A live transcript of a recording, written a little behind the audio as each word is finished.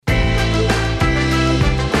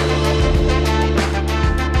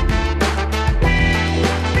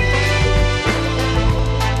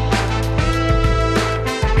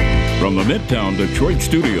Midtown Detroit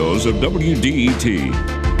studios of WDET.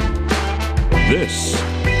 This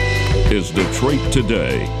is Detroit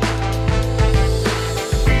Today.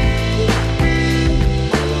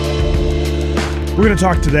 We're going to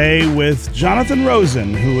talk today with Jonathan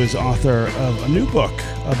Rosen, who is author of a new book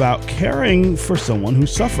about caring for someone who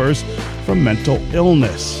suffers from mental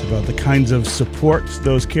illness, about the kinds of supports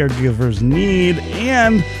those caregivers need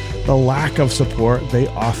and the lack of support they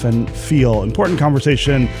often feel. Important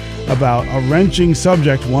conversation about a wrenching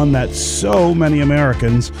subject, one that so many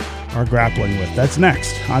Americans are grappling with. That's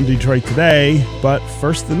next on Detroit Today, but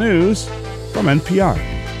first the news from NPR.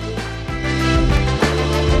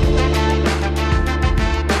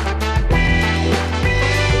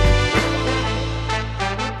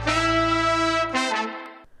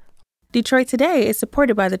 Detroit Today is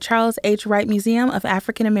supported by the Charles H. Wright Museum of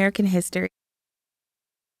African American History.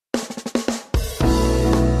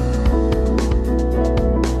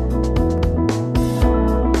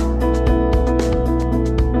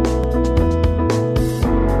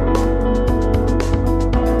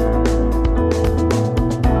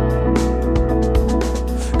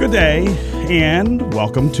 Good day, and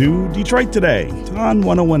welcome to Detroit Today on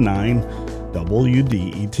 101.9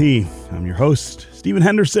 WDET. I'm your host, Stephen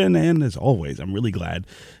Henderson, and as always, I'm really glad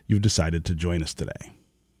you've decided to join us today.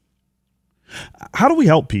 How do we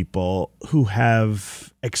help people who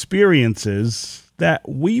have experiences that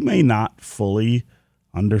we may not fully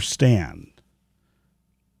understand?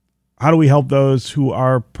 How do we help those who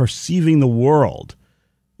are perceiving the world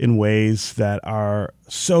in ways that are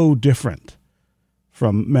so different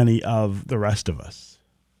from many of the rest of us?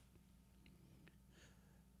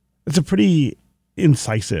 It's a pretty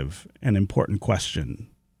incisive and important question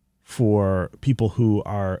for people who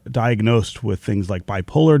are diagnosed with things like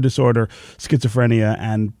bipolar disorder, schizophrenia,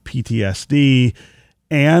 and PTSD,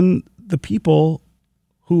 and the people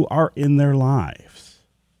who are in their lives.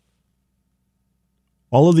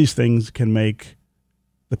 All of these things can make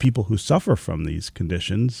the people who suffer from these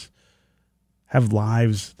conditions have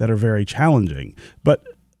lives that are very challenging. But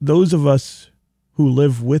those of us who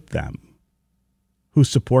live with them, who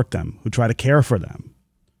support them, who try to care for them,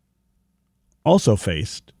 also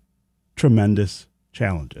faced tremendous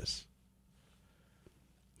challenges.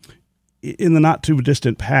 In the not too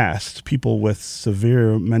distant past, people with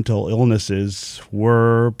severe mental illnesses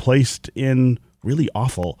were placed in really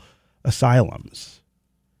awful asylums.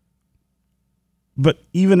 But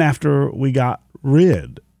even after we got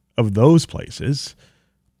rid of those places,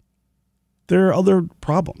 there are other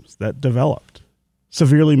problems that developed.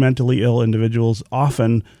 Severely mentally ill individuals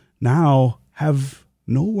often now have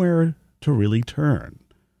nowhere to really turn.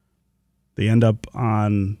 They end up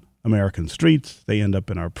on American streets. They end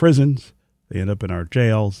up in our prisons. They end up in our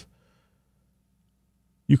jails.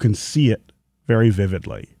 You can see it very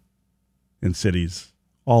vividly in cities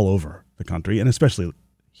all over the country, and especially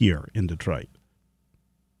here in Detroit.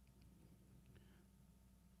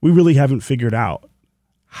 We really haven't figured out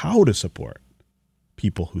how to support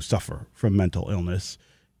people who suffer from mental illness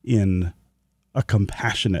in a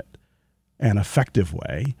compassionate and effective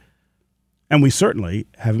way. And we certainly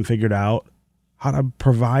haven't figured out how to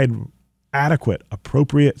provide adequate,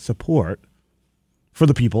 appropriate support for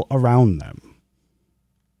the people around them.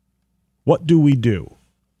 What do we do?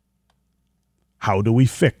 How do we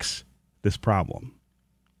fix this problem?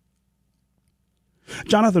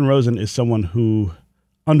 Jonathan Rosen is someone who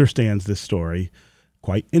understands this story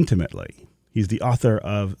quite intimately. He's the author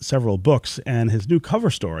of several books, and his new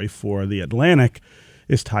cover story for The Atlantic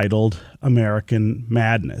is titled American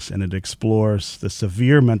Madness, and it explores the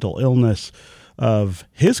severe mental illness of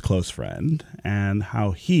his close friend and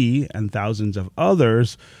how he and thousands of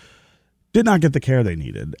others did not get the care they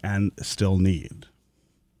needed and still need.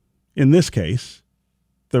 In this case,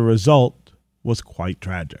 the result was quite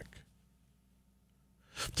tragic.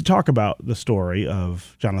 To talk about the story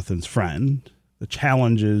of Jonathan's friend, the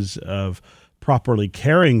challenges of properly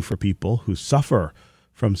caring for people who suffer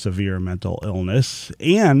from severe mental illness,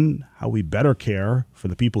 and how we better care for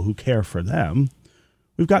the people who care for them,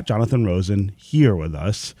 we've got Jonathan Rosen here with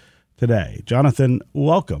us today. Jonathan,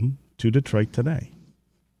 welcome to Detroit Today.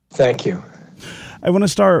 Thank you. I want to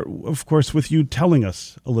start, of course, with you telling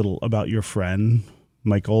us a little about your friend,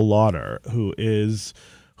 Michael Lauder, who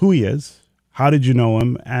he is, how did you know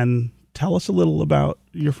him, and tell us a little about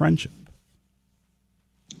your friendship.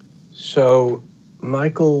 So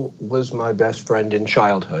Michael was my best friend in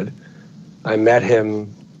childhood. I met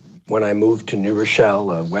him when I moved to New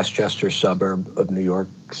Rochelle, a Westchester suburb of New York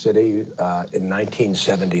City, in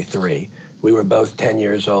 1973. We were both 10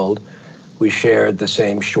 years old. We shared the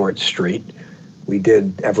same short street. We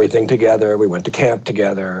did everything together. We went to camp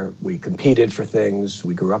together. We competed for things.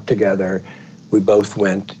 We grew up together. We both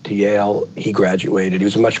went to Yale. He graduated. He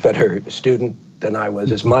was a much better student than I was.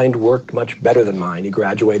 His mind worked much better than mine. He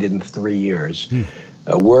graduated in 3 years.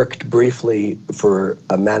 Worked briefly for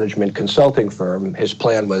a management consulting firm. His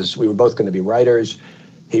plan was we were both going to be writers.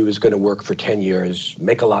 He was going to work for 10 years,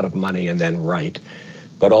 make a lot of money, and then write.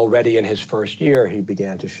 But already in his first year, he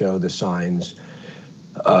began to show the signs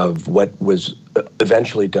of what was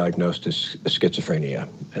eventually diagnosed as schizophrenia.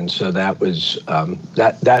 And so that was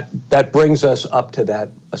that brings us up to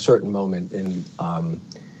a certain moment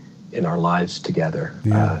in our lives together.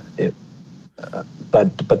 Yeah.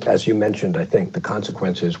 But as you mentioned, I think the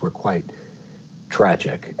consequences were quite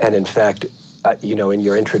tragic. And in fact, in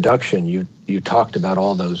your introduction, you talked about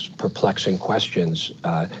all those perplexing questions.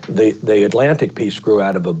 The Atlantic piece grew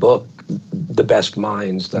out of a book, The Best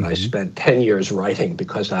Minds, that I spent 10 years writing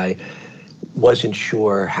because I wasn't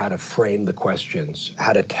sure how to frame the questions,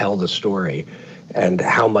 how to tell the story, and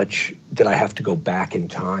how much did I have to go back in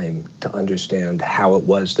time to understand how it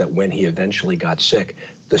was that when he eventually got sick,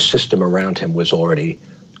 the system around him was already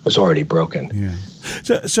broken. Yeah.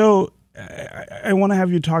 So I want to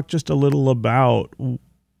have you talk just a little about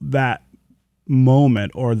that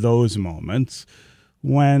moment or those moments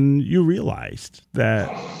when you realized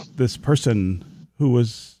that this person who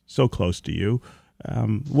was so close to you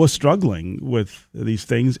was struggling with these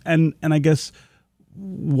things, and I guess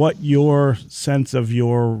what your sense of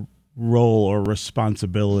your role or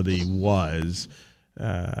responsibility was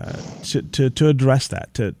to address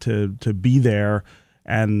that, to be there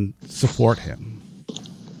and support him.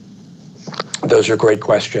 Those are great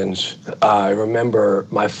questions. I remember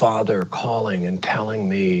my father calling and telling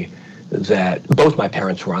me that both my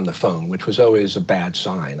parents were on the phone, which was always a bad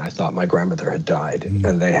sign. I thought my grandmother had died,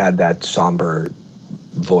 and they had that somber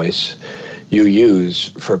voice you use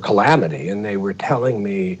for calamity. And they were telling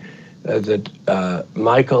me that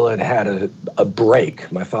Michael had a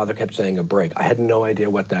break. My father kept saying a break. I had no idea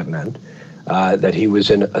what that meant, that he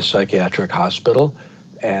was in a psychiatric hospital,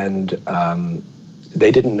 and they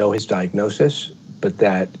didn't know his diagnosis, but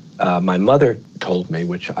that my mother told me,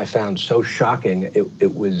 which I found so shocking,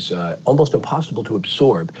 it was almost impossible to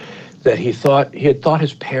absorb, that he had thought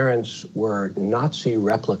his parents were Nazi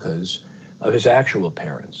replicas of his actual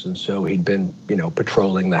parents. And so he'd been,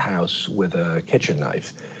 patrolling the house with a kitchen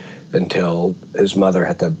knife until his mother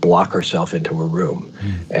had to block herself into a room.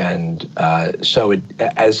 And so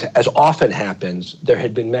as often happens, there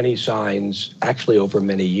had been many signs, actually over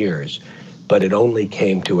many years, but it only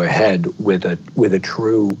came to a head with a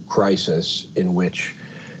true crisis in which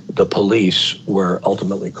the police were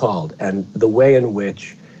ultimately called. And the way in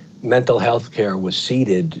which mental health care was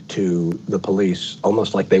ceded to the police,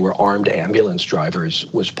 almost like they were armed ambulance drivers,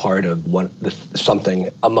 was part of something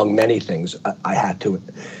among many things I had to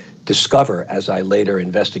discover as I later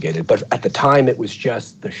investigated. But at the time, it was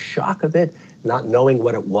just the shock of it, not knowing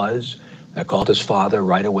what it was. I called his father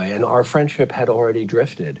right away, and our friendship had already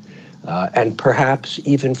drifted. And perhaps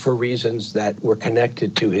even for reasons that were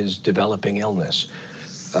connected to his developing illness.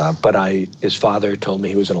 But his father told me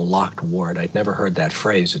he was in a locked ward. I'd never heard that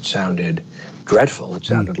phrase. It sounded dreadful. It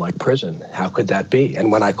sounded like prison. How could that be?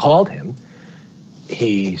 And when I called him,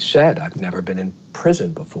 he said, I've never been in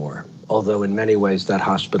prison before. Although in many ways that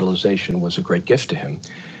hospitalization was a great gift to him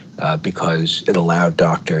because it allowed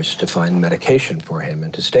doctors to find medication for him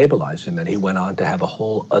and to stabilize him. And he went on to have a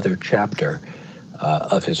whole other chapter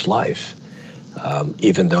of his life,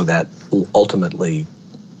 even though that ultimately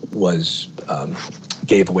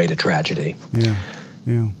gave way to tragedy. Yeah.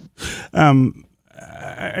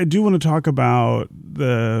 I do want to talk about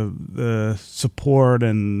the support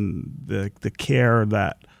and the care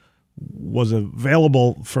that was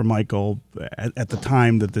available for Michael at the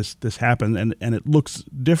time that this happened, and it looks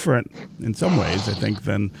different in some ways, I think,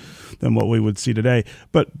 than what we would see today.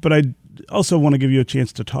 But I also want to give you a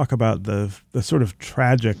chance to talk about the sort of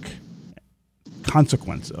tragic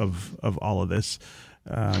consequence of all of this,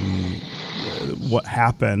 what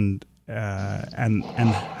happened, and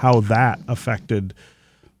how that affected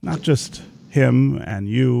not just him and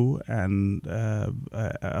you and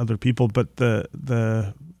other people, but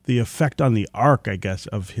the effect on the arc, I guess,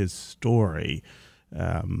 of his story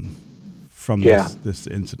from this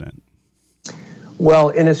incident. Well,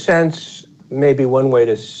 in a sense, maybe one way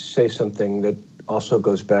to say something that also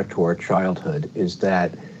goes back to our childhood is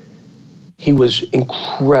that he was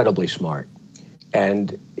incredibly smart.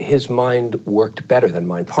 And his mind worked better than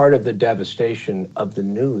mine. Part of the devastation of the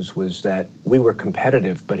news was that we were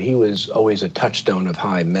competitive, but he was always a touchstone of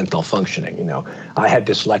high mental functioning. You know, I had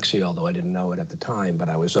dyslexia, although I didn't know it at the time, but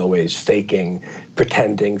I was always faking,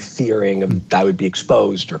 pretending, fearing I would be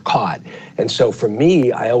exposed or caught. And so for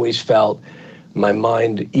me, I always felt my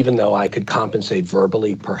mind, even though I could compensate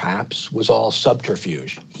verbally, perhaps, was all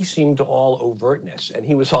subterfuge. He seemed all overtness, and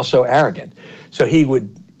he was also arrogant. So he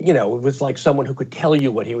would, you know, it was like someone who could tell you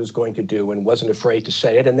what he was going to do and wasn't afraid to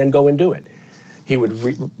say it and then go and do it. He would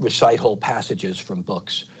recite whole passages from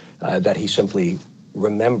books that he simply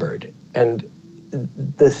remembered. And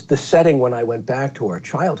the setting, when I went back to our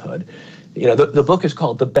childhood, you know, the book is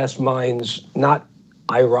called The Best Minds, not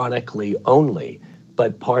ironically only,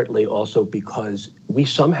 but partly also because we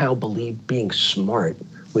somehow believed being smart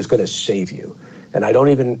was going to save you. And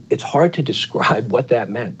it's hard to describe what that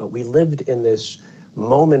meant, but we lived in this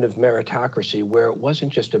moment of meritocracy where it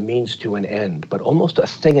wasn't just a means to an end, but almost a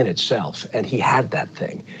thing in itself, and he had that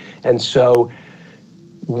thing. And so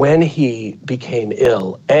when he became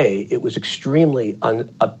ill, A, it was extremely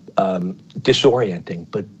disorienting,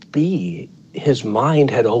 but B, his mind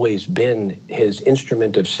had always been his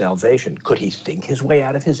instrument of salvation. Could he think his way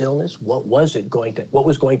out of his illness? What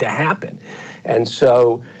was going to happen? And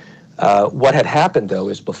so what had happened, though,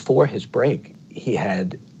 is before his break, he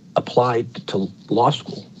had applied to law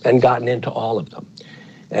school and gotten into all of them.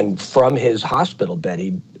 And from his hospital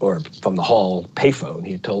bed, or from the hall payphone,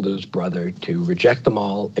 he told his brother to reject them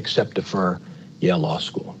all except defer Yale Law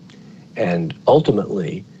School. And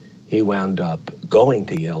ultimately, he wound up going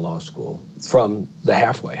to Yale Law School from the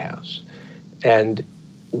halfway house. And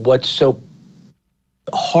what's so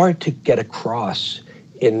hard to get across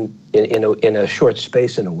in a short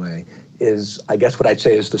space, in a way, is, I guess what I'd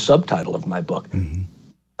say is the subtitle of my book. Mm-hmm.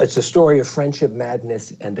 It's the story of friendship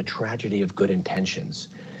madness and the tragedy of good intentions,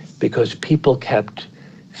 because people kept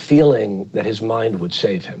feeling that his mind would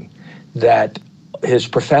save him, that his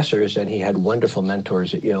professors, and he had wonderful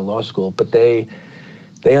mentors at Yale Law School, but they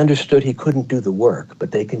understood he couldn't do the work, but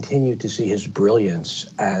they continued to see his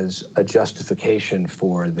brilliance as a justification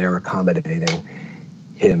for their accommodating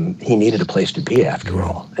him. He needed a place to be, after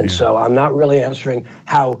all. And so I'm not really answering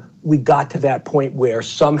how we got to that point where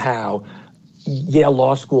somehow Yale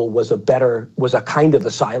Law School was a kind of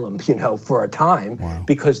asylum, you know, for a time,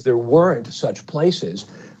 because there weren't such places.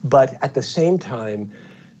 But at the same time,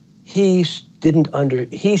 he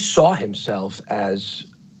saw himself as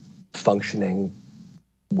functioning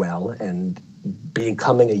well and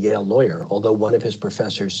becoming a Yale lawyer. Although one of his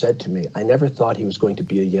professors said to me, I never thought he was going to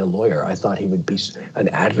be a Yale lawyer. I thought he would be an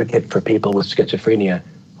advocate for people with schizophrenia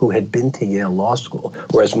who had been to Yale Law School.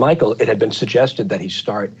 Whereas Michael, it had been suggested that he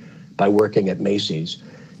start by working at Macy's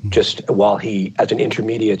just while as an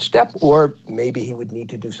intermediate step, or maybe he would need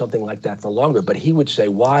to do something like that for longer. But he would say,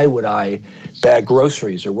 why would I bag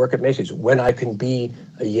groceries or work at Macy's when I can be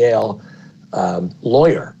a Yale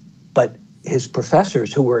lawyer? But his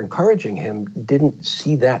professors who were encouraging him didn't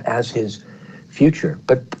see that as his future.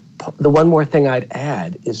 But the one more thing I'd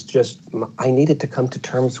add is just I needed to come to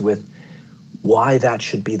terms with why that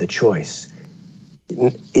should be the choice.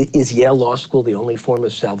 Is Yale Law School the only form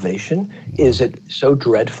of salvation? Is it so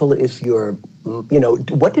dreadful if you're,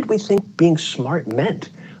 what did we think being smart meant?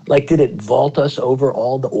 Like, did it vault us over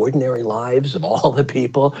all the ordinary lives of all the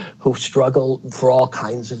people who struggle for all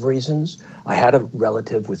kinds of reasons? I had a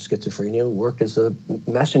relative with schizophrenia who worked as a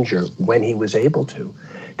messenger when he was able to.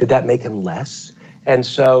 Did that make him less? And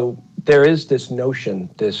so there is this notion,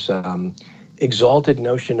 this exalted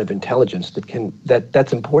notion of intelligence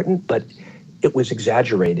that's important, but it was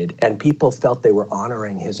exaggerated, and people felt they were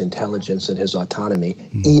honoring his intelligence and his autonomy,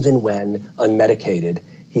 even when unmedicated,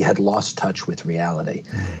 he had lost touch with reality.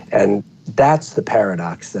 And that's the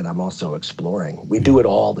paradox that I'm also exploring. We do it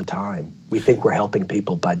all the time. We think we're helping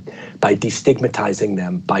people by destigmatizing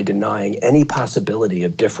them, by denying any possibility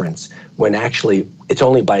of difference, when actually it's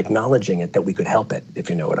only by acknowledging it that we could help it,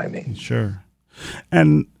 if you know what I mean. Sure.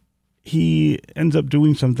 And he ends up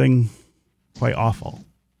doing something quite awful.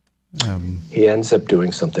 He ends up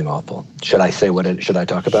doing something awful. Should I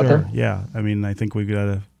talk about that? Yeah. I mean, I think we've got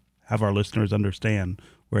to have our listeners understand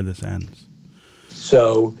where this ends.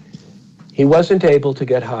 So he wasn't able to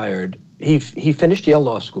get hired. He finished Yale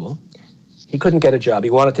Law School. He couldn't get a job. He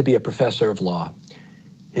wanted to be a professor of law.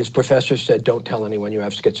 His professor said, don't tell anyone you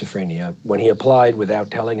have schizophrenia. When he applied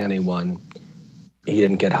without telling anyone, he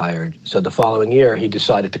didn't get hired. So the following year, he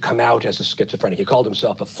decided to come out as a schizophrenic. He called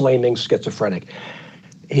himself a flaming schizophrenic.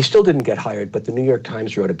 He still didn't get hired, but the New York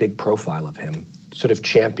Times wrote a big profile of him, sort of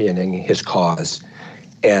championing his cause.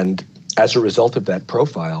 And as a result of that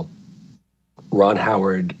profile, Ron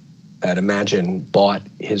Howard at Imagine bought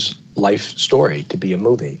his life story to be a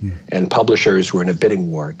movie. And publishers were in a bidding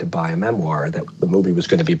war to buy a memoir that the movie was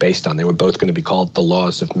going to be based on. They were both going to be called The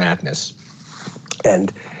Laws of Madness.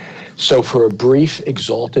 And so for a brief,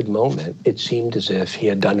 exalted moment, it seemed as if he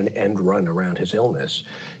had done an end run around his illness,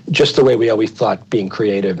 just the way we always thought being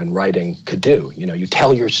creative and writing could do. You know, you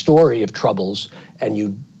tell your story of troubles and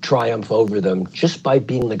you triumph over them just by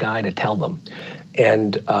being the guy to tell them.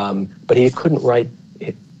 And but he couldn't write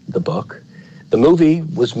the book. The movie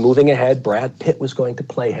was moving ahead. Brad Pitt was going to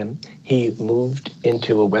play him. He moved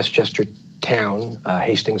into a Westchester town,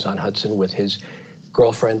 Hastings-on-Hudson, with his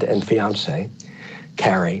girlfriend and fiance,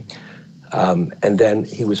 Carrie. And then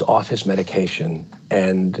he was off his medication,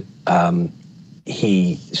 and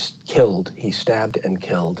he stabbed and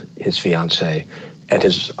killed his fiance and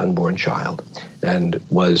his unborn child, and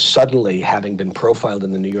was suddenly, having been profiled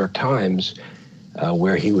in the New York Times,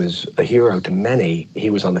 where he was a hero to many, he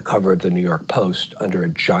was on the cover of the New York Post under a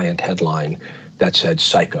giant headline that said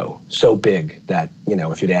 "Psycho," so big that, you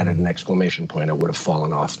know, if you'd added an exclamation point, it would have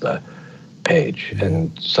fallen off the page.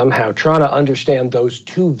 And somehow trying to understand those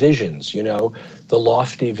two visions, you know, the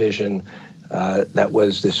lofty vision that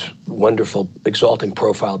was this wonderful, exalting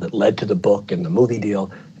profile that led to the book and the movie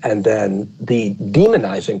deal, and then the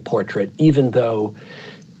demonizing portrait, even though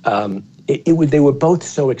they were both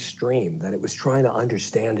so extreme that it was trying to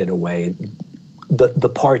understand, in a way, the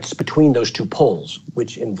parts between those two poles,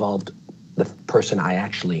 which involved the person I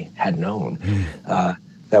actually had known.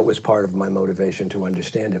 That was part of my motivation to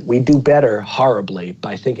understand it. We do better horribly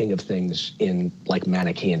by thinking of things in like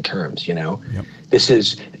Manichaean terms, you know? Yep. This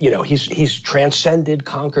is, you know, he's transcended,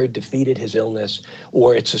 conquered, defeated his illness,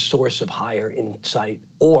 or it's a source of higher insight,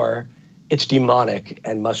 or it's demonic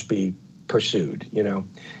and must be pursued, you know?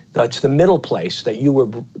 That's the middle place that you were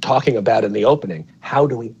talking about in the opening. How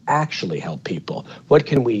do we actually help people? What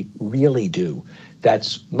can we really do?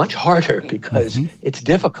 That's much harder because it's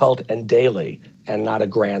difficult and daily and not a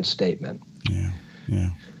grand statement. Yeah.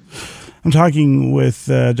 I'm talking with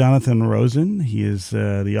Jonathan Rosen. He is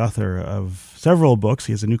the author of several books.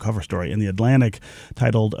 He has a new cover story in The Atlantic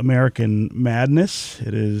titled American Madness.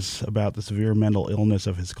 It is about the severe mental illness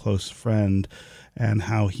of his close friend and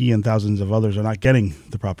how he and thousands of others are not getting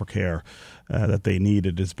the proper care that they need.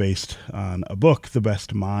 It is based on a book, The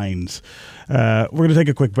Best Minds. We're going to take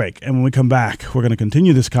a quick break, and when we come back, we're going to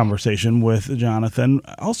continue this conversation with Jonathan.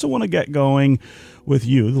 I also want to get going with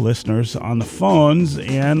you, the listeners, on the phones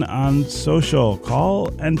and on social. Call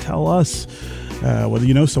and tell us whether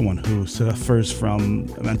you know someone who suffers from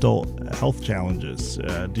mental health challenges.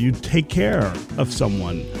 Do you take care of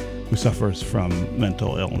someone who suffers from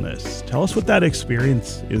mental illness? Tell us what that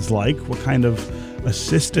experience is like. What kind of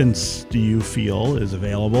assistance do you feel is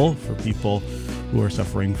available for people who are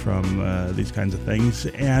suffering from these kinds of things?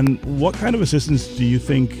 And what kind of assistance do you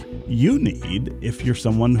think you need if you're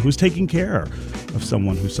someone who's taking care of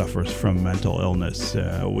someone who suffers from mental illness?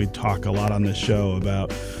 We talk a lot on this show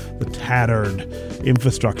about the tattered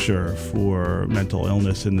infrastructure for mental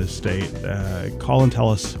illness in this state. Call and tell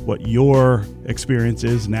us what your experience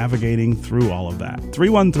is navigating through all of that.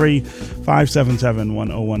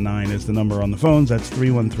 313-577-1019 is the number on the phones. That's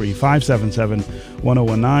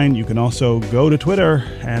 313-577-1019. You can also go to Twitter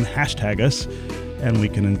and hashtag us, and we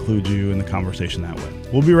can include you in the conversation that way.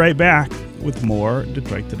 We'll be right back with more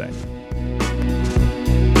Detroit Today.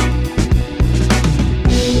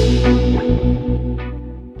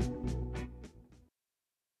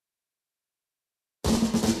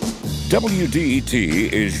 WDET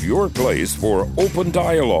is your place for open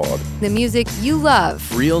dialogue. The music you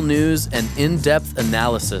love. Real news and in-depth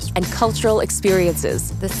analysis. And cultural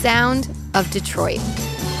experiences. The sound of Detroit.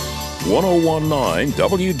 1019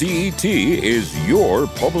 WDET is your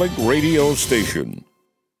public radio station.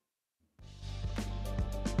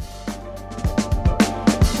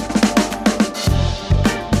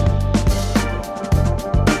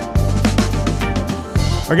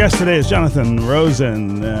 Our guest today is Jonathan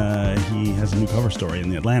Rosen. He has a new cover story in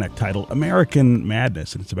The Atlantic titled American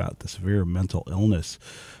Madness, and it's about the severe mental illness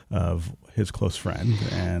of his close friend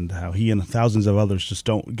and how he and thousands of others just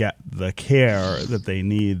don't get the care that they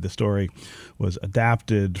need. The story was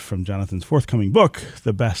adapted from Jonathan's forthcoming book,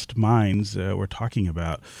 The Best Minds. We're talking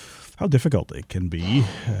about how difficult it can be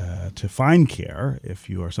to find care if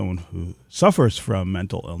you are someone who suffers from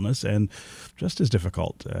mental illness, and just as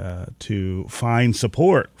difficult to find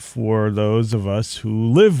support for those of us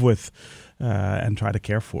who live with and try to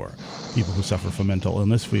care for people who suffer from mental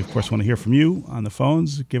illness. We, of course, want to hear from you on the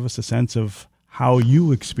phones. Give us a sense of how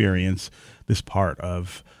you experience this part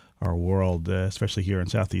of our world, especially here in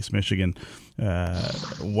Southeast Michigan.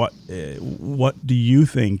 What do you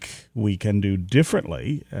think we can do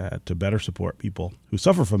differently to better support people who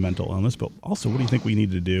suffer from mental illness? But also, what do you think we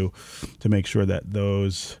need to do to make sure that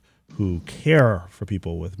those who care for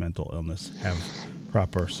people with mental illness have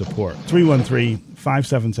proper support?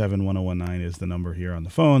 313-577-1019 is the number here on the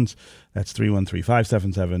phones. That's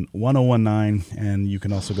 313-577-1019. And you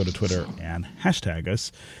can also go to Twitter and hashtag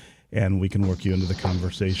us, and we can work you into the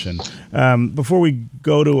conversation. Before we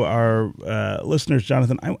go to our listeners,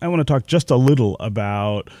 Jonathan, I want to talk just a little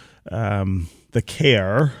about the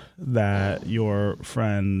care that your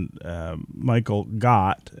friend Michael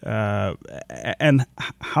got and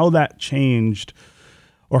how that changed,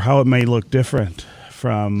 or how it may look different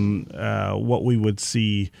from what we would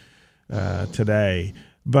see today.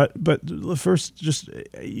 But first, just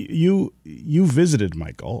you visited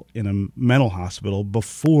Michael in a mental hospital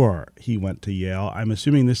before he went to Yale. I'm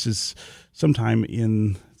assuming this is sometime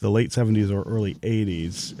in the late 70s or early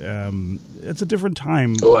 80s. It's a different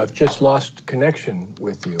time. Oh, I've just lost connection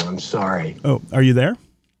with you. I'm sorry. Oh, are you there?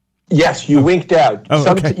 Yes, you winked out. Oh,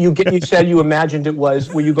 okay. You said you imagined it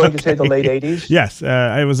was. Were you going to say the late 80s? Yes,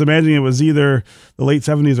 I was imagining it was either the late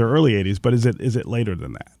 70s or early 80s. But is it later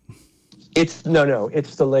than that? It's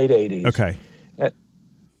the late 80s. Okay.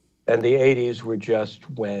 And the 80s were just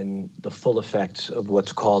when the full effects of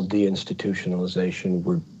what's called deinstitutionalization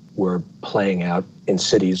were playing out in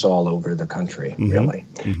cities all over the country, really.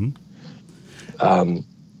 Mm-hmm.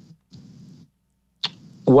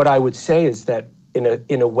 What I would say is that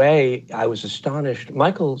in a way, I was astonished.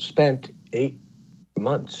 Michael spent 8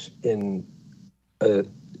 months in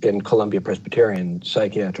Columbia Presbyterian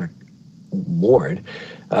Psychiatric Ward,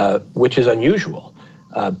 which is unusual,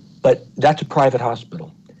 but that's a private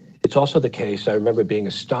hospital. It's also the case, I remember being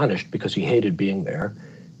astonished because he hated being there,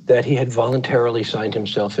 that he had voluntarily signed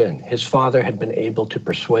himself in. His father had been able to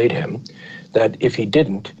persuade him that if he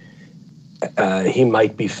didn't, he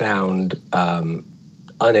might be found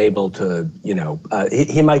unable to,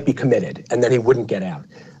 he might be committed and then he wouldn't get out.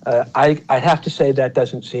 I'd have to say that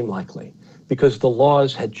doesn't seem likely, because the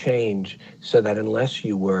laws had changed so that unless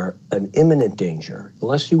you were an imminent danger,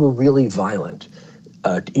 unless you were really violent,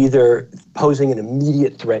 either posing an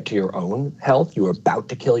immediate threat to your own health, you were about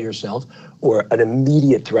to kill yourself, or an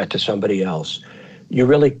immediate threat to somebody else, you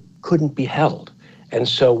really couldn't be held. And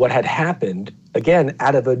so what had happened, again,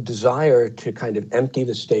 out of a desire to kind of empty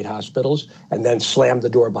the state hospitals and then slam the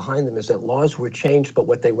door behind them, is that laws were changed, but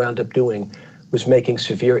what they wound up doing was making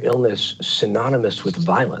severe illness synonymous with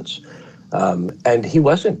violence. And he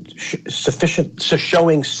wasn't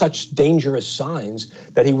showing such dangerous signs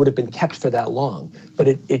that he would have been kept for that long. But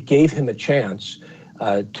it gave him a chance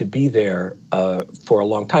to be there for a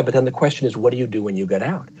long time. But then the question is, what do you do when you get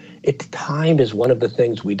out? Time is one of the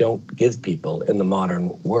things we don't give people in the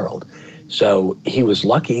modern world. So he was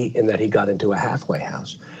lucky in that he got into a halfway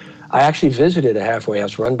house. I actually visited a halfway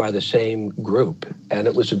house run by the same group, and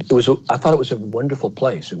I thought it was a wonderful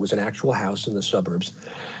place. It was an actual house in the suburbs.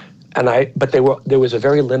 But there was a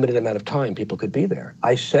very limited amount of time people could be there.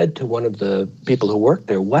 I said to one of the people who worked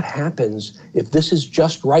there, what happens if this is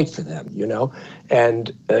just right for them,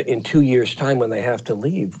 And in 2 years' time when they have to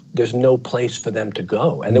leave, there's no place for them to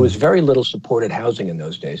go. And there was very little supported housing in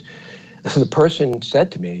those days. So the person said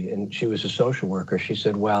to me, and she was a social worker, she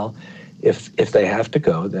said, well, if they have to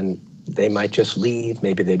go, then they might just leave.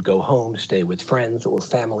 Maybe they'd go home, stay with friends or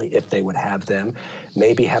family if they would have them,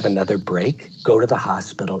 maybe have another break, go to the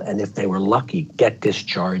hospital, and if they were lucky, get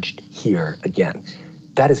discharged here again.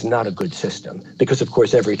 That is not a good system because, of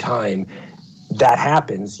course, every time that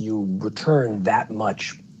happens, you return that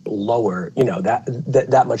much lower,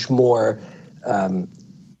 that much more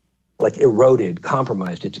eroded,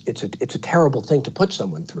 compromised. It's a terrible thing to put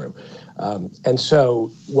someone through. And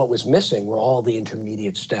so what was missing were all the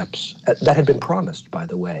intermediate steps that had been promised, by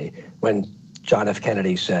the way, when John F.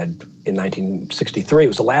 Kennedy said in 1963, it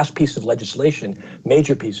was the last piece of legislation,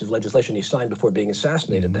 major piece of legislation he signed before being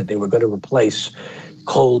assassinated, that they were going to replace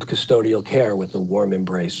cold custodial care with the warm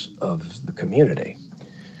embrace of the community.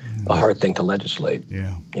 A hard thing to legislate,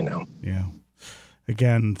 Yeah. Yeah.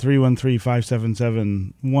 Again,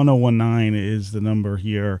 313-577-1019 is the number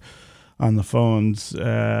here on the phones.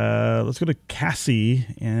 Let's go to Cassie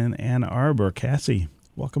in Ann Arbor. Cassie,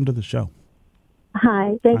 welcome to the show.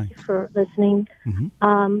 Hi, thank you for listening.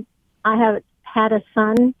 Mm-hmm. I have had a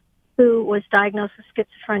son who was diagnosed with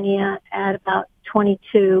schizophrenia at about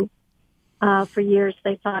 22. For years,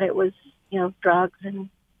 they thought it was, drugs and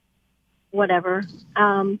whatever.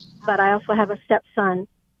 But I also have a stepson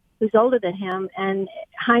who's older than him, and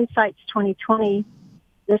hindsight's 2020.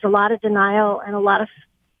 There's a lot of denial and a lot of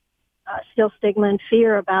still stigma and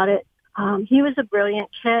fear about it. He was a brilliant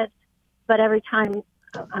kid, but every time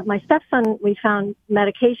my stepson, we found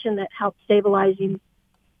medication that helped stabilize him,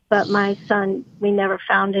 but my son, we never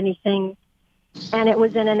found anything. And it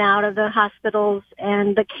was in and out of the hospitals,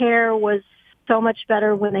 and the care was so much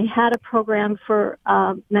better when they had a program for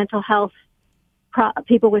mental health,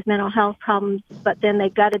 people with mental health problems, but then they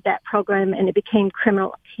gutted that program and it became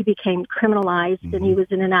criminal. He became criminalized, and he was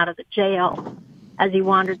in and out of the jail as he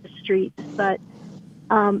wandered the streets. But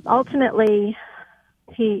ultimately,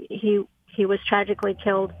 he was tragically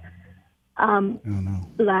killed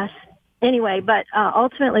But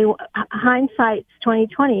ultimately, hindsight's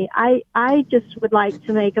 2020. I just would like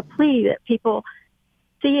to make a plea that people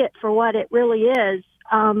see it for what it really is.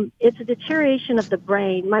 It's a deterioration of the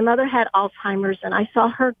brain. My mother had Alzheimer's, and I saw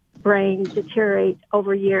her brain deteriorate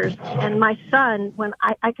over years. And my son, when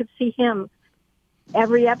I could see him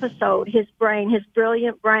every episode, his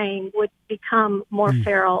brilliant brain would become more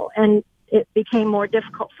feral, and it became more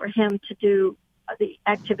difficult for him to do the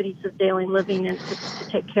activities of daily living and to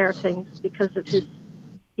take care of things because of his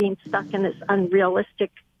being stuck in this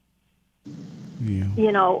unrealistic,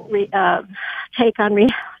 take on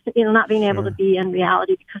reality, not being able to be in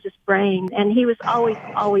reality because his brain. And he was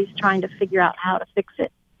always trying to figure out how to fix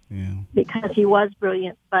it because he was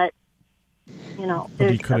brilliant, but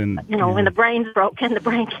he couldn't, when the brain's broken, the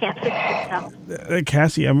brain can't fix itself.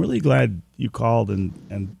 Cassie, I'm really glad you called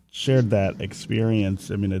and shared that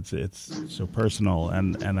experience. I mean, it's so personal,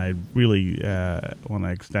 and I really want to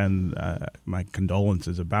extend my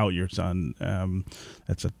condolences about your son.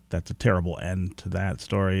 That's a terrible end to that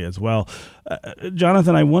story as well.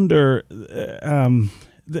 Jonathan, I wonder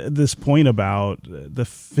this point about the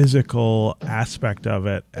physical aspect of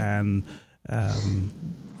it and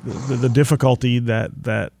the difficulty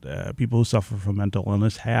that people who suffer from mental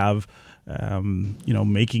illness have,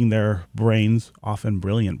 making their brains, often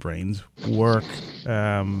brilliant brains, work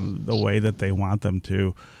the way that they want them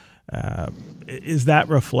to. Is that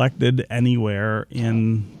reflected anywhere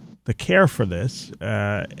in the care for this?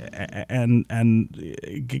 And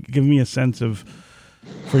give me a sense of,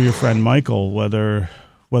 for your friend Michael, whether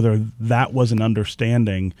that was an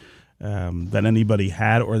understanding that anybody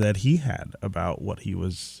had or that he had about what he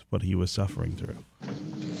was suffering through.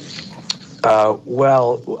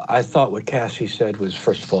 Well, I thought what Cassie said was,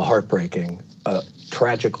 first of all, heartbreaking.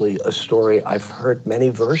 Tragically, a story I've heard many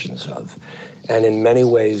versions of, and in many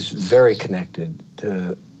ways very connected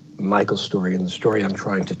to Michael's story and the story I'm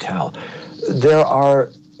trying to tell. There are,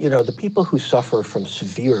 the people who suffer from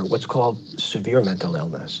what's called severe mental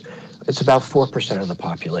illness. It's about 4% of the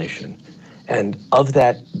population. And of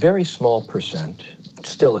that very small percent,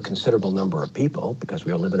 still a considerable number of people, because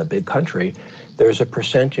we all live in a big country, there's a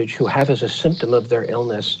percentage who have as a symptom of their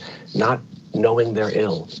illness not knowing they're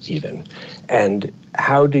ill even. And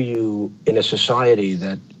how do you, in a society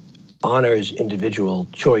that honors individual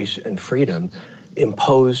choice and freedom,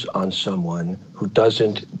 impose on someone who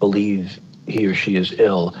doesn't believe he or she is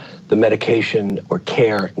ill the medication or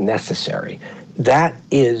care necessary? That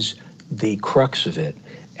is the crux of it.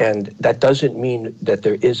 And that doesn't mean that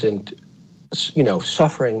there isn't,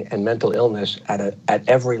 suffering and mental illness at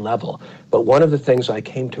every level. But one of the things I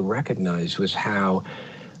came to recognize was how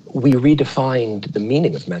we redefined the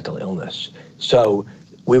meaning of mental illness. So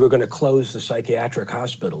we were going to close the psychiatric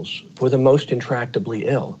hospitals for the most intractably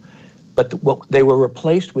ill, but they were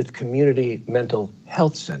replaced with community mental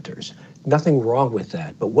health centers. Nothing wrong with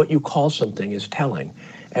that, but what you call something is telling.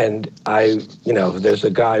 And there's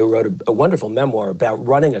a guy who wrote a wonderful memoir about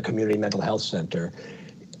running a community mental health center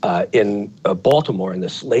in Baltimore in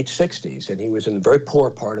the late 60s, and he was in a very poor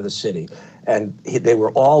part of the city. And they were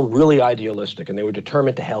all really idealistic, and they were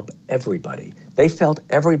determined to help everybody. They felt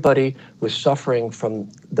everybody was suffering from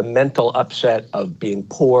the mental upset of being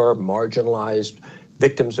poor, marginalized,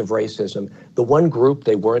 victims of racism. The one group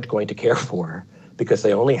they weren't going to care for, because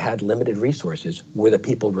they only had limited resources, were the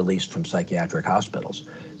people released from psychiatric hospitals.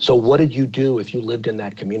 So what did you do if you lived in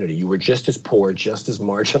that community? You were just as poor, just as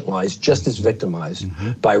marginalized, just as victimized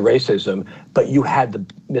by racism, but you had the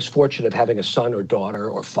misfortune of having a son or daughter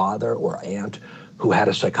or father or aunt who had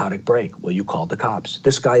a psychotic break. Well, you called the cops.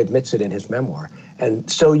 This guy admits it in his memoir. And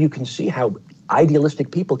so you can see how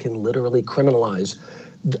idealistic people can literally criminalize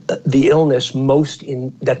the illness most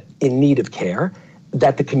in need of care,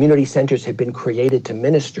 that the community centers have been created to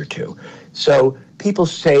minister to. So people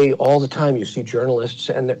say all the time, you see journalists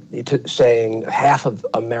saying half of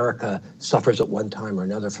America suffers at one time or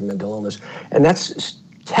another from mental illness. And that's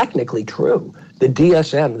technically true. The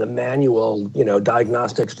DSM, the manual,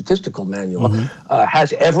 diagnostic statistical manual,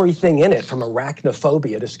 has everything in it from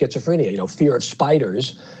arachnophobia to schizophrenia, fear of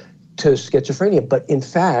spiders to schizophrenia. But in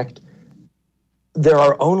fact, there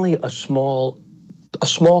are only a small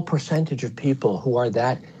percentage of people who are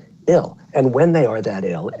that ill. And when they are that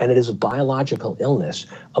ill, and it is a biological illness,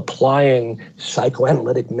 applying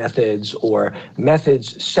psychoanalytic methods or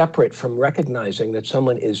methods separate from recognizing that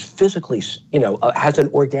someone is physically, has an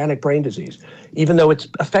organic brain disease, even though it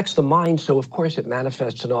affects the mind, so of course it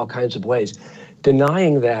manifests in all kinds of ways.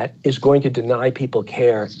 Denying that is going to deny people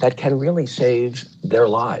care that can really save their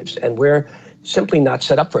lives. And we're simply not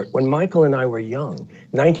set up for it. When Michael and I were young,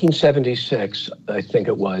 1976, I think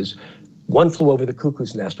it was, One Flew Over the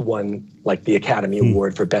Cuckoo's Nest won like the Academy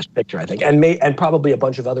Award for Best Picture, I think, and probably a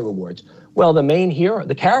bunch of other awards. Well, the main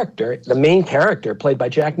character played by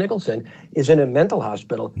Jack Nicholson is in a mental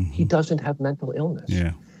hospital. He doesn't have mental illness.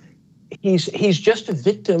 Yeah. He's just a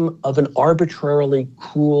victim of an arbitrarily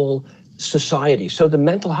cruel society. So the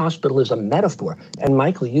mental hospital is a metaphor. And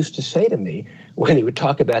Michael used to say to me when he would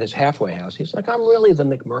talk about his halfway house, he's like, I'm really the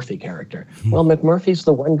McMurphy character. Well, McMurphy's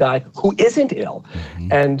the one guy who isn't ill.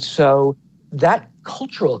 And so that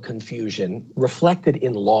cultural confusion reflected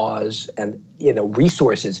in laws and,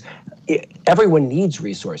 resources. Everyone needs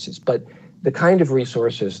resources, but the kind of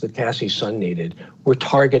resources that Cassie's son needed were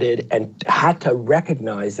targeted and had to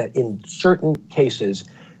recognize that in certain cases,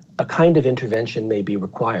 a kind of intervention may be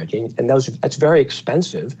required. And that's very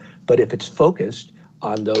expensive, but if it's focused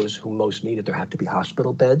on those who most need it, there have to be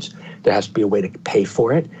hospital beds. There has to be a way to pay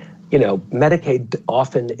for it. Medicaid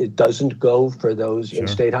often it doesn't go for those in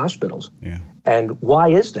state hospitals. Yeah. And why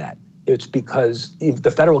is that? It's because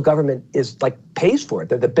the federal government pays for it.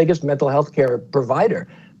 They're the biggest mental health care provider,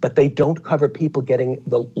 but they don't cover people getting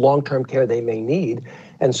the long-term care they may need.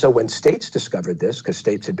 And so when states discovered this, because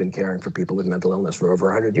states had been caring for people with mental illness for over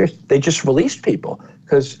 100 years, they just released people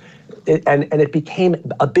because it became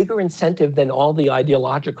a bigger incentive than all the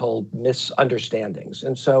ideological misunderstandings.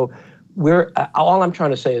 And so all I'm trying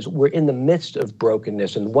to say is we're in the midst of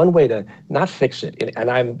brokenness, and one way to not fix it,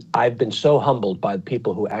 and I've been so humbled by the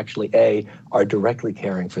people who actually are directly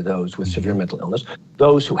caring for those with severe mental illness,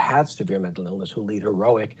 those who have severe mental illness who lead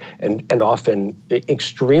heroic and often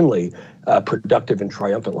extremely productive and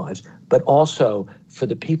triumphant lives, but also for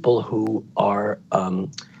the people who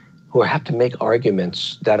have to make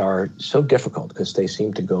arguments that are so difficult because they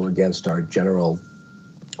seem to go against our general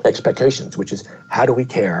expectations, which is how do we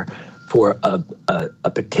care for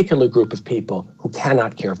a particular group of people who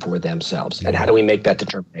cannot care for themselves, and how do we make that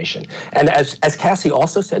determination? And as Cassie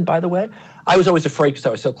also said, by the way, I was always afraid because I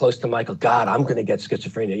was so close to Michael. God, I'm going to get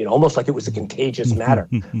schizophrenia, almost like it was a contagious matter.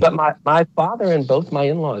 But my father and both my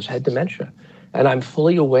in-laws had dementia, and I'm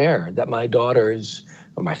fully aware that my daughters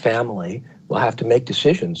or my family will have to make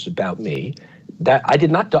decisions about me that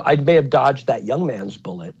I may have dodged that young man's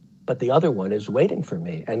bullet, but the other one is waiting for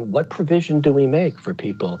me. And what provision do we make for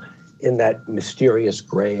people in that mysterious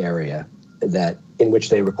gray area in which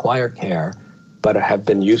they require care, but have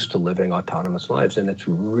been used to living autonomous lives? And it's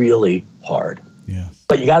really hard. Yeah.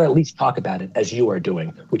 But you got to at least talk about it as you are doing,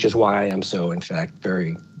 which is why I am so, in fact,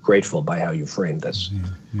 very grateful by how you framed this.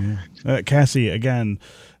 Yeah. Cassie, again,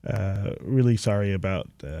 really sorry about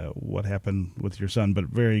what happened with your son, but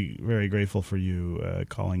very, very grateful for you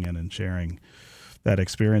calling in and sharing that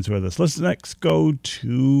experience with us. Let's next go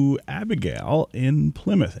to Abigail in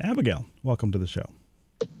Plymouth. Abigail, welcome to the show.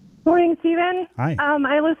 Morning, Stephen. Hi.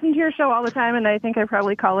 I listen to your show all the time, and I think I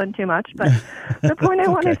probably call in too much. But the point I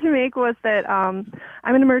wanted to make was that I'm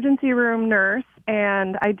an emergency room nurse,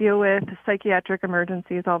 and I deal with psychiatric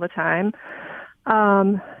emergencies all the time.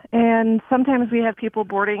 And sometimes we have people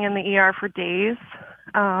boarding in the ER for days.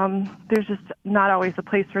 There's just not always a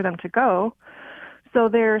place for them to go. So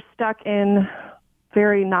they're stuck in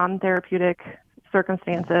very non-therapeutic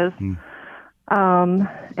circumstances.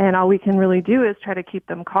 And all we can really do is try to keep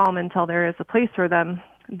them calm until there is a place for them.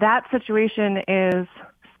 That situation is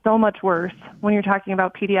so much worse when you're talking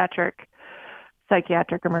about pediatric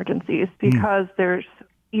psychiatric emergencies because there's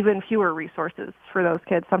even fewer resources for those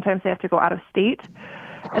kids. Sometimes they have to go out of state.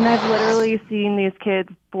 And I've literally seen these kids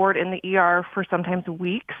board in the ER for sometimes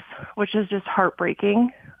weeks, which is just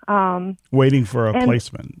heartbreaking. Waiting for a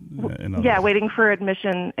placement. Waiting for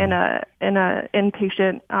admission in a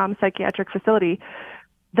inpatient psychiatric facility.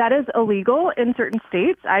 That is illegal in certain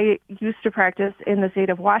states. I used to practice in the state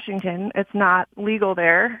of Washington. It's not legal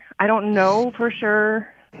there. I don't know for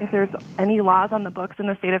sure if there's any laws on the books in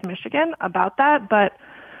the state of Michigan about that, but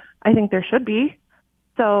I think there should be.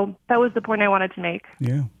 So that was the point I wanted to make.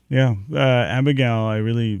 Yeah. Abigail, I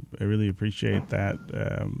really appreciate that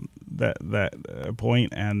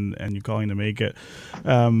point and you calling to make it.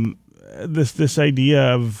 This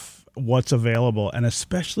idea of what's available, and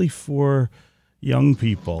especially for young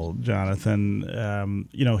people, Jonathan.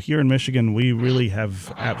 Here in Michigan, we really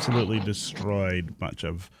have absolutely destroyed much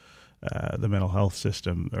of the mental health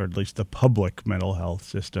system, or at least the public mental health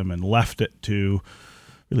system, and left it to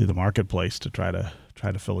really the marketplace to try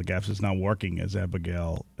to fill the gaps. It's not working, as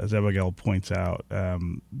Abigail points out.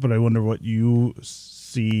 But I wonder what you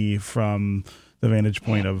see from the vantage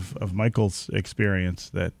point of Michael's experience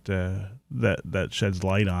that sheds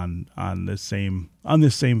light on this same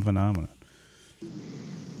phenomenon.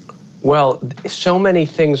 Well, so many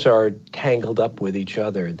things are tangled up with each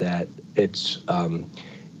other that it's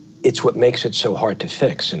what makes it so hard to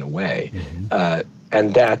fix in a way. Mm-hmm.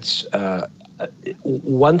 And that's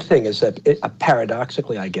one thing is that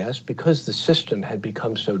paradoxically, I guess, because the system had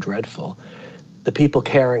become so dreadful, the people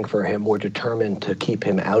caring for him were determined to keep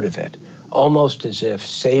him out of it, almost as if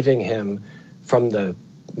saving him from the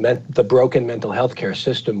broken mental health care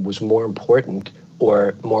system was more important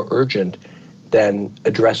or more urgent than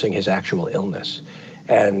addressing his actual illness.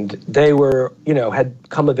 And they were, had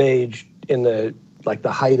come of age in the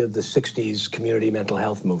height of the 60s community mental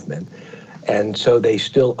health movement. And so they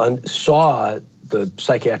still saw the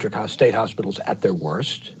psychiatric state hospitals at their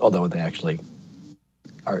worst, although they actually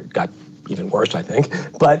got even worse, I think.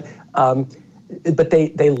 But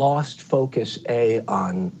they lost focus,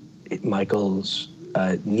 on Michael's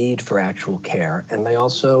need for actual care. And they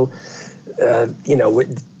also,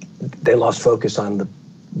 they lost focus on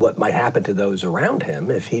what might happen to those around him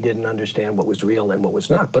if he didn't understand what was real and what was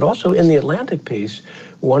not. But also in the Atlantic piece,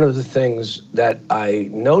 one of the things that I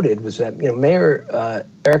noted was that Mayor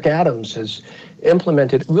Eric Adams has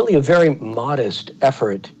implemented really a very modest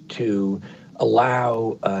effort to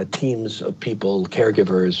allow teams of people,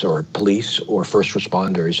 caregivers or police or first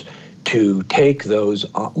responders, to take those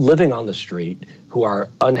living on the street who are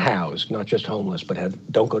unhoused, not just homeless, but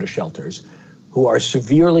don't go to shelters, who are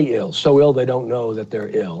severely ill, so ill they don't know that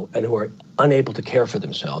they're ill, and who are unable to care for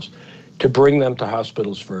themselves, to bring them to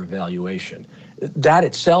hospitals for evaluation. That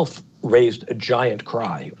itself raised a giant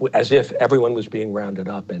cry, as if everyone was being rounded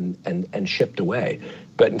up and shipped away.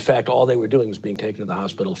 But in fact, all they were doing was being taken to the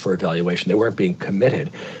hospital for evaluation. They weren't being committed.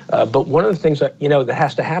 But one of the things that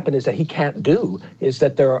has to happen is that he can't do is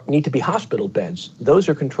that there need to be hospital beds. Those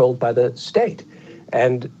are controlled by the state.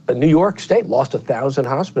 And New York State lost 1,000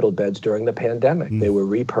 hospital beds during the pandemic. They were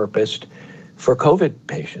repurposed for COVID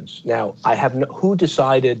patients. Now, who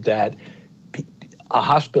decided that a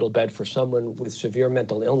hospital bed for someone with severe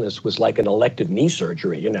mental illness was like an elective knee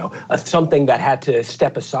surgery, something that had to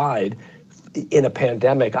step aside in a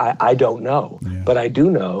pandemic? I don't know. Yeah. But I do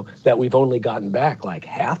know that we've only gotten back like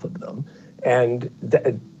half of them. And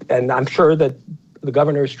I'm sure that the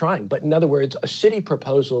governor is trying. But in other words, a city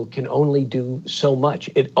proposal can only do so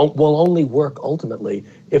much. It will only work ultimately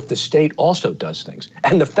if the state also does things.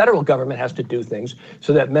 And the federal government has to do things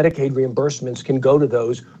so that Medicaid reimbursements can go to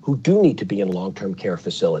those who do need to be in long-term care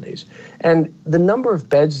facilities. And the number of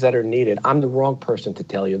beds that are needed, I'm the wrong person to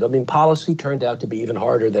tell you. I mean, policy turned out to be even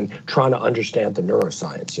harder than trying to understand the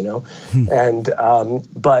neuroscience, And,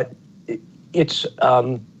 but it's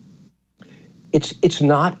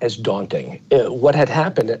not as daunting. What had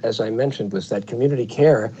happened, as I mentioned, was that community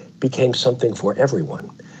care became something for everyone.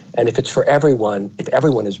 And if it's for everyone, if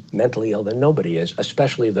everyone is mentally ill, then nobody is,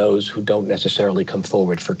 especially those who don't necessarily come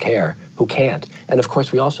forward for care, who can't. And of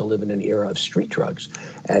course, we also live in an era of street drugs.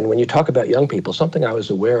 And when you talk about young people, something I was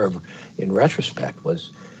aware of in retrospect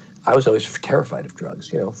was I was always terrified of drugs.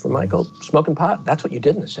 For Michael, smoking pot, that's what you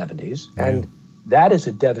did in the 70s. And that is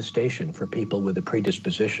a devastation for people with a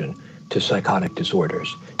predisposition to psychotic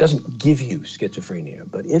disorders. It doesn't give you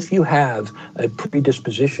schizophrenia, but if you have a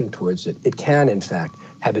predisposition towards it, it can, in fact,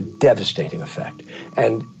 have a devastating effect.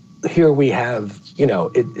 And here we have,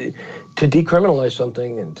 to decriminalize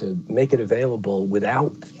something and to make it available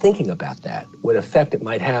without thinking about that, what effect it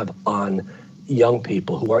might have on young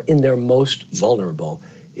people who are in their most vulnerable,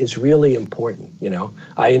 is really important.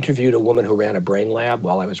 I interviewed a woman who ran a brain lab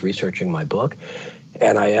while I was researching my book.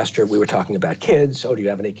 And I asked her, we were talking about kids. Oh, do you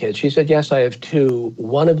have any kids? She said, yes, I have 2.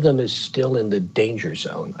 One of them is still in the danger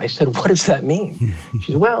zone. I said, what does that mean?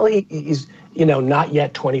 She said, well, he's, not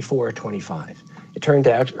yet 24 or 25. It turned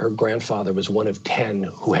out her grandfather was one of 10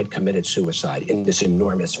 who had committed suicide in this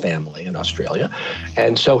enormous family in Australia.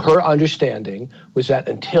 And so her understanding was that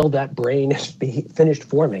until that brain is finished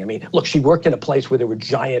forming, look, she worked in a place where there were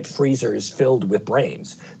giant freezers filled with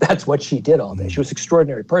brains. That's what she did all day. She was an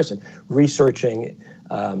extraordinary person researching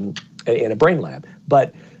in a brain lab.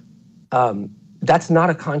 But that's not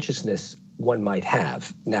a consciousness one might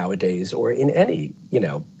have nowadays or in any,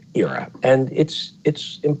 era. And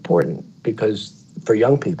it's important because for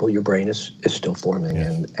young people, your brain is still forming.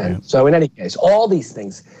 Yes. And so in any case, all these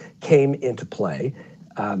things came into play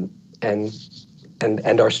and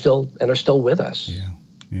are still with us. Yeah.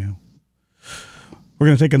 We're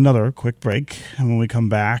going to take another quick break, and when we come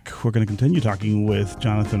back, we're going to continue talking with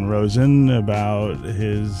Jonathan Rosen about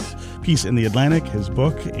his piece in The Atlantic, his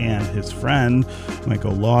book, and his friend,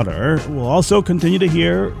 Michael Lauder. We'll also continue to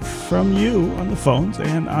hear from you on the phones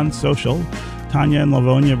and on social. Tanya and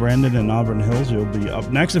Livonia, Brandon and Auburn Hills, you'll be up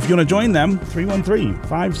next. If you want to join them,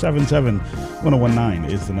 313-577-1019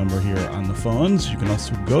 is the number here on the phones. You can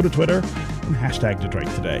also go to Twitter and hashtag Detroit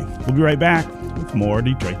Today. We'll be right back with more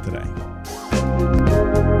Detroit Today.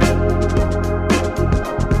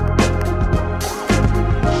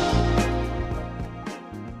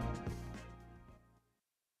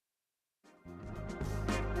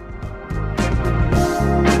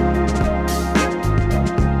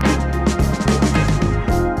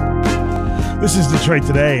 This is Detroit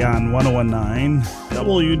Today on 1019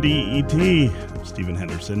 WDET. I'm Stephen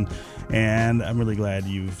Henderson, and I'm really glad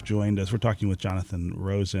you've joined us. We're talking with Jonathan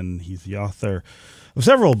Rosen. He's the author of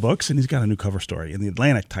several books, and he's got a new cover story in The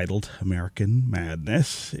Atlantic titled American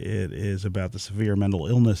Madness. It is about the severe mental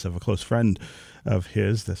illness of a close friend of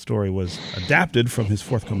his. The story was adapted from his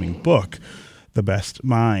forthcoming book, The Best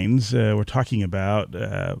Minds. We're talking about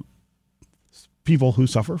people who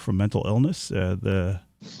suffer from mental illness, the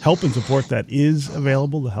help and support that is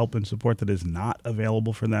available, the help and support that is not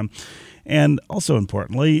available for them, and also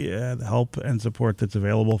importantly, the help and support that's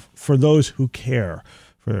available for those who care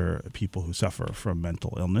for people who suffer from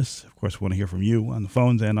mental illness. Of course, we want to hear from you on the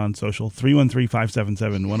phones and on social.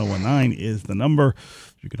 313-577-1019 is the number.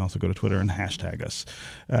 You can also go to Twitter and hashtag us.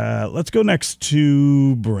 Let's go next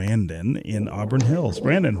to Brandon in Auburn Hills.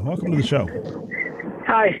 Brandon, welcome to the show.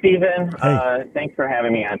 Hi, Stephen. Hey. Thanks for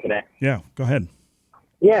having me on today. Yeah, go ahead.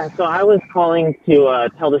 Yeah, so I was calling to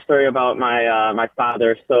tell the story about my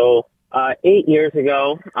father. So 8 years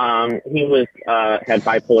ago, he had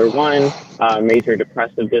bipolar 1, major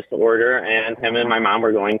depressive disorder, and him and my mom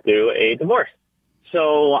were going through a divorce.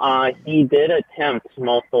 So he did attempt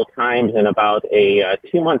multiple times in about a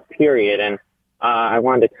 2-month period, and I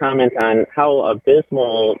wanted to comment on how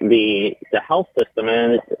abysmal the health system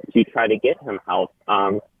is to try to get him help.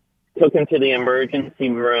 Took him to the emergency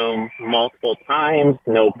room multiple times,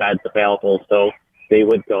 no beds available, so they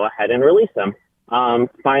would go ahead and release him.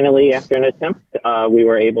 Finally, after an attempt, we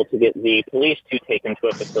were able to get the police to take him to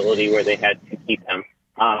a facility where they had to keep him.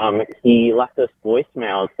 He left us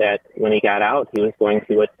voicemails that when he got out, he was going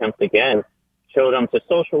to attempt again. Showed him to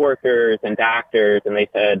social workers and doctors, and they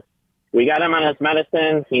said, we got him on his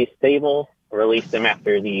medicine, he's stable, released him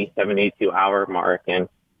after the 72-hour mark, and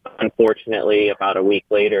unfortunately, about a week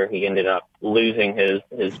later, he ended up losing his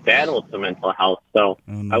battle to mental health. So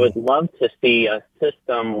I would love to see a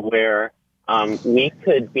system where we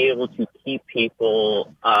could be able to keep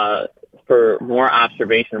people for more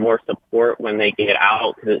observation, more support when they get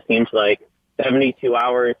out, because it seems like 72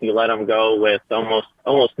 hours, you let them go with almost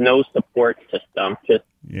no support system. Just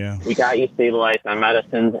we got you stabilized on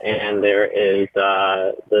medicines, and there is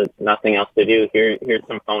nothing else to do. Here's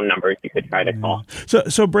some phone numbers you could try to call.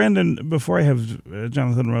 So Brandon, before I have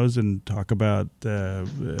Jonathan Rosen talk about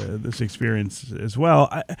this experience as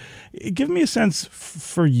well, give me a sense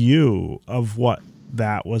for you of what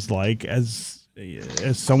that was like as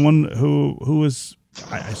someone who was,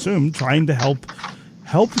 I assume, trying to help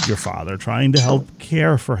your father, trying to help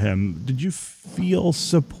care for him. Did you feel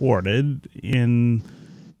supported in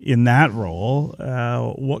that role?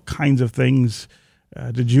 What kinds of things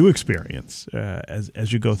did you experience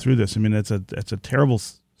as you go through this? I mean, it's a terrible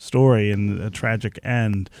story and a tragic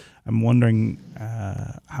end. I'm wondering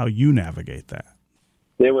how you navigate that.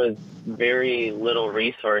 There was very little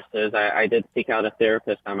resources. I did seek out a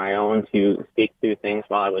therapist on my own to speak through things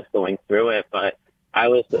while I was going through it, but I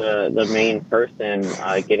was the main person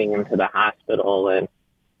getting him to the hospital. And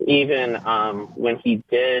even when he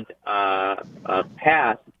did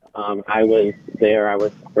pass, I was there. I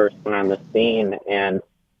was the first one on the scene. And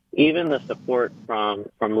even the support from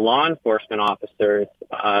law enforcement officers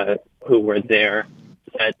who were there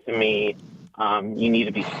said to me, you need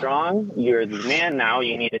to be strong. You're the man now.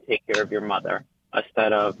 You need to take care of your mother,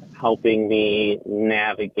 instead of helping me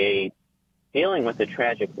navigate dealing with a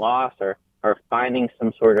tragic loss or finding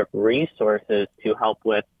some sort of resources to help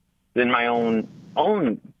with then my own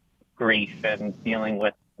grief and dealing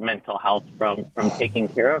with mental health from taking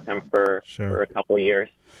care of him for a couple of years.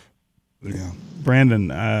 Yeah, Brandon,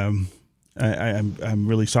 I'm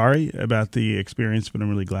really sorry about the experience, but I'm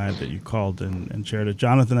really glad that you called and shared it.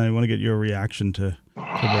 Jonathan, I want to get your reaction to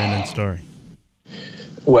Brandon's story.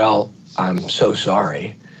 Well, I'm so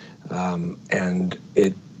sorry. And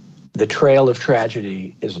the trail of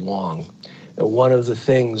tragedy is long. One of the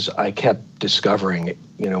things I kept discovering,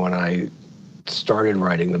 when I started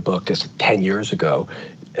writing the book just 10 years ago,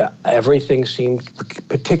 everything seemed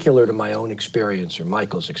particular to my own experience or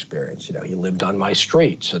Michael's experience. He lived on my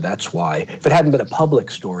street, so that's why. If it hadn't been a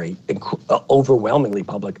public story, overwhelmingly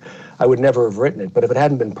public, I would never have written it. But if it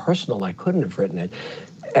hadn't been personal, I couldn't have written it.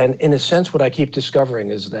 And in a sense, what I keep discovering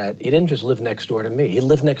is that he didn't just live next door to me. He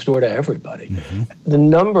lived next door to everybody. Mm-hmm. The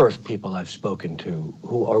number of people I've spoken to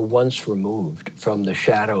who are once removed from the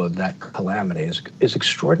shadow of that calamity is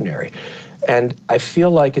extraordinary. And I feel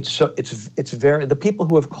like it's the people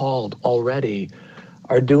who have called already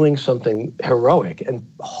are doing something heroic and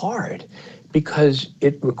hard, because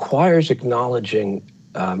it requires acknowledging,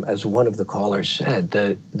 as one of the callers said,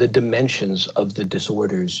 the dimensions of the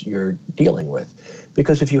disorders you're dealing with.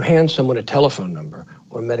 Because if you hand someone a telephone number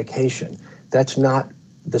or medication, that's not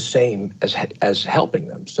the same as helping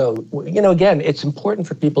them. So, again, it's important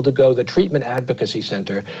for people to go. The Treatment Advocacy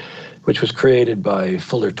Center, which was created by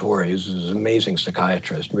Fuller Torrey, who's an amazing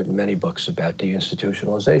psychiatrist, written many books about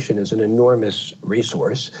deinstitutionalization, is an enormous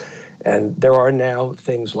resource. And there are now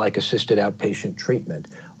things like assisted outpatient treatment.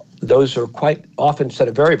 Those are quite often set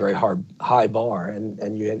a very, very high bar,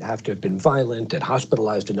 and you have to have been violent and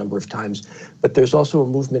hospitalized a number of times. But there's also a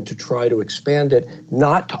movement to try to expand it,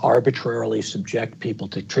 not to arbitrarily subject people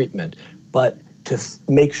to treatment, but to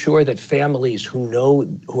make sure that families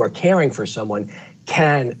who are caring for someone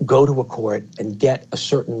can go to a court and get a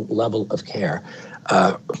certain level of care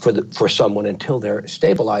for someone until they're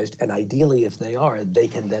stabilized. And ideally, if they are, they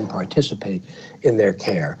can then participate in their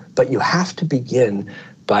care. But you have to begin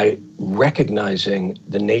by recognizing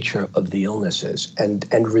the nature of the illnesses and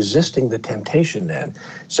resisting the temptation then.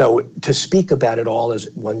 So to speak about it all as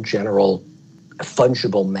one general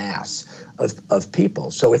fungible mass of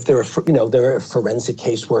people. So if there are forensic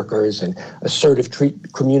caseworkers and assertive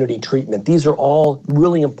community treatment, these are all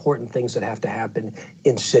really important things that have to happen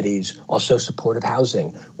in cities. Also supportive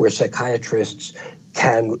housing, where psychiatrists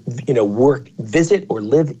can, work, visit, or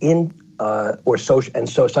live in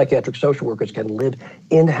so psychiatric social workers can live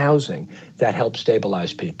in housing that helps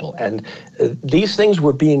stabilize people. And these things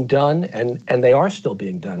were being done, and they are still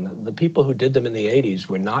being done. The people who did them in the 80s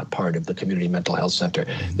were not part of the Community Mental Health Center.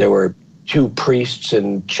 There were 2 priests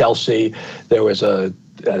in Chelsea. There was a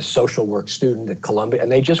social work student at Columbia,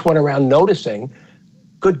 and they just went around noticing,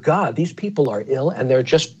 good God, these people are ill and they're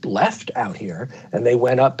just left out here. And they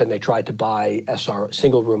went up and they tried to buy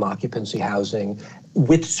single room occupancy housing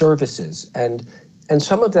with services. And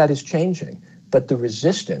some of that is changing. But the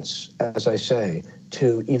resistance, as I say,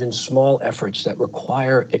 to even small efforts that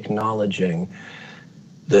require acknowledging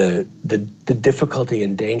the difficulty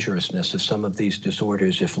and dangerousness of some of these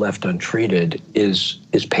disorders, if left untreated, is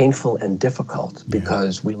painful and difficult,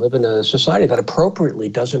 because we live in a society that appropriately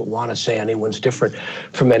doesn't want to say anyone's different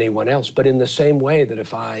from anyone else. But in the same way that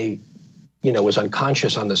if I was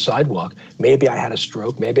unconscious on the sidewalk, maybe I had a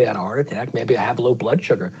stroke, maybe I had a heart attack, maybe I have low blood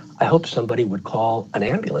sugar, I hope somebody would call an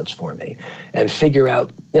ambulance for me and figure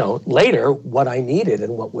out, later what I needed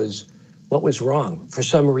and what was wrong. For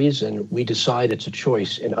some reason, we decide it's a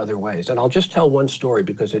choice in other ways. And I'll just tell one story,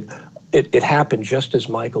 because it happened just as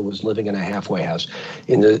Michael was living in a halfway house.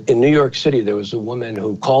 In New York City, there was a woman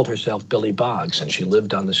who called herself Billy Boggs, and she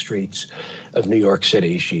lived on the streets of New York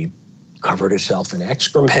City. She covered herself in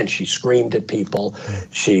excrement. She screamed at people.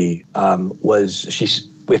 If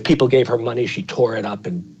people gave her money, she tore it up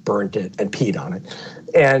and burnt it and peed on it.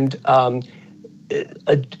 And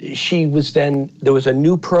there was a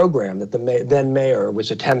new program that the then mayor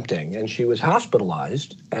was attempting, and she was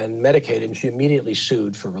hospitalized and medicated, and she immediately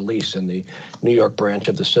sued for release, and the New York branch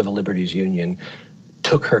of the Civil Liberties Union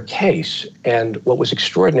took her case. And what was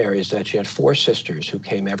extraordinary is that she had 4 sisters who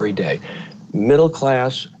came every day, middle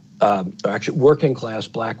class, actually working class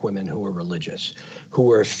Black women who were religious, who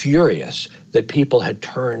were furious that people had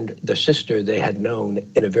turned the sister they had known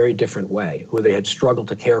in a very different way, who they had struggled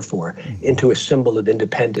to care for, into a symbol of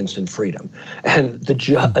independence and freedom. And the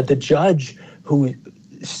judge who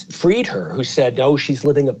freed her, who said, no, she's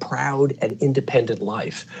living a proud and independent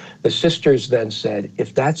life. The sisters then said,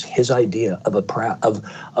 if that's his idea of a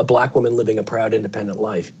Black woman living a proud, independent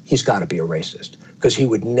life, he's got to be a racist, because he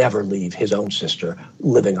would never leave his own sister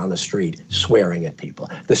living on the street, swearing at people.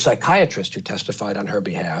 The psychiatrist who testified on her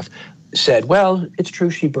behalf said, well, it's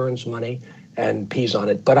true she burns money. and pees on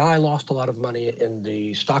it. But I lost a lot of money in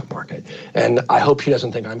the stock market, and I hope she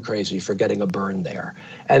doesn't think I'm crazy for getting a burn there.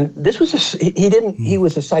 And this was he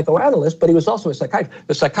was a psychoanalyst, but he was also a psychiatrist.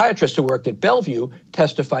 The psychiatrist who worked at Bellevue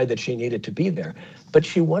testified that she needed to be there, but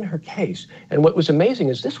she won her case. And what was amazing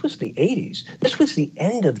is this was the 80s. This was the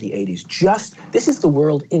end of the 80s. This is the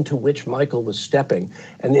world into which Michael was stepping,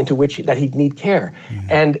 and into which that he'd need care.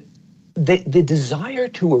 And the desire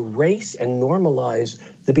to erase and normalize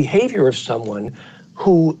the behavior of someone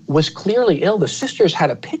who was clearly ill. The sisters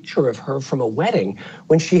had a picture of her from a wedding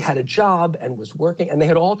when she had a job and was working, and they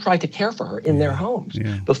had all tried to care for her in their homes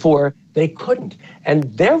before they couldn't. And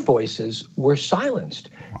their voices were silenced.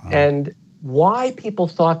 Wow. And why people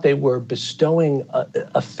thought they were bestowing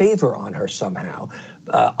a favor on her somehow,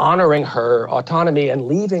 honoring her autonomy and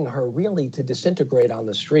leaving her really to disintegrate on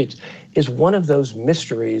the streets, is one of those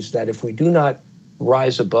mysteries that if we do not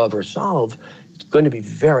rise above or solve, it's going to be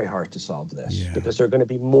very hard to solve this, because there are going to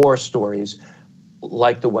be more stories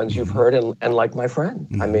like the ones you've heard and like my friend.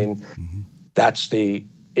 I mean, that's the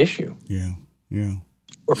issue. Yeah.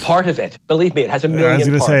 We're part of it. Believe me, it has a million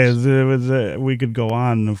parts. I was going to say, we could go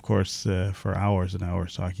on, of course, for hours and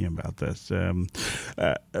hours talking about this.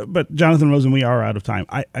 But Jonathan Rosen, we are out of time.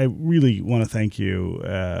 I really want to thank you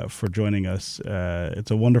for joining us.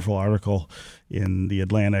 It's a wonderful article in The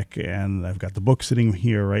Atlantic, and I've got the book sitting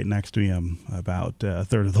here right next to me. I'm about a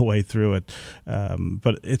third of the way through it.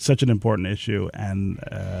 But it's such an important issue, and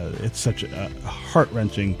it's such a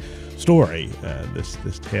heart-wrenching story,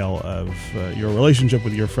 this tale of your relationship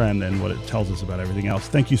with your friend and what it tells us about everything else.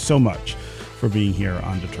 Thank you so much for being here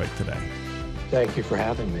on Detroit Today. Thank you for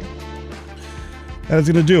having me. That is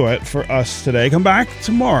going to do it for us today. Come back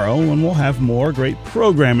tomorrow when we'll have more great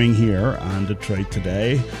programming here on Detroit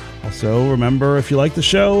Today. Also, remember, if you like the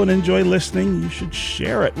show and enjoy listening, you should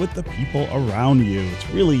share it with the people around you. It's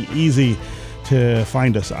really easy to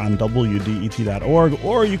find us on WDET.org,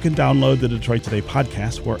 or you can download the Detroit Today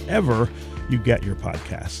podcast wherever you get your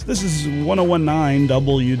podcasts. This is 101.9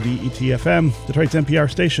 WDET-FM, Detroit's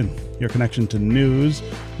NPR station, your connection to news,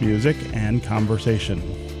 music, and conversation.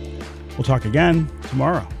 We'll talk again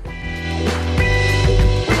tomorrow.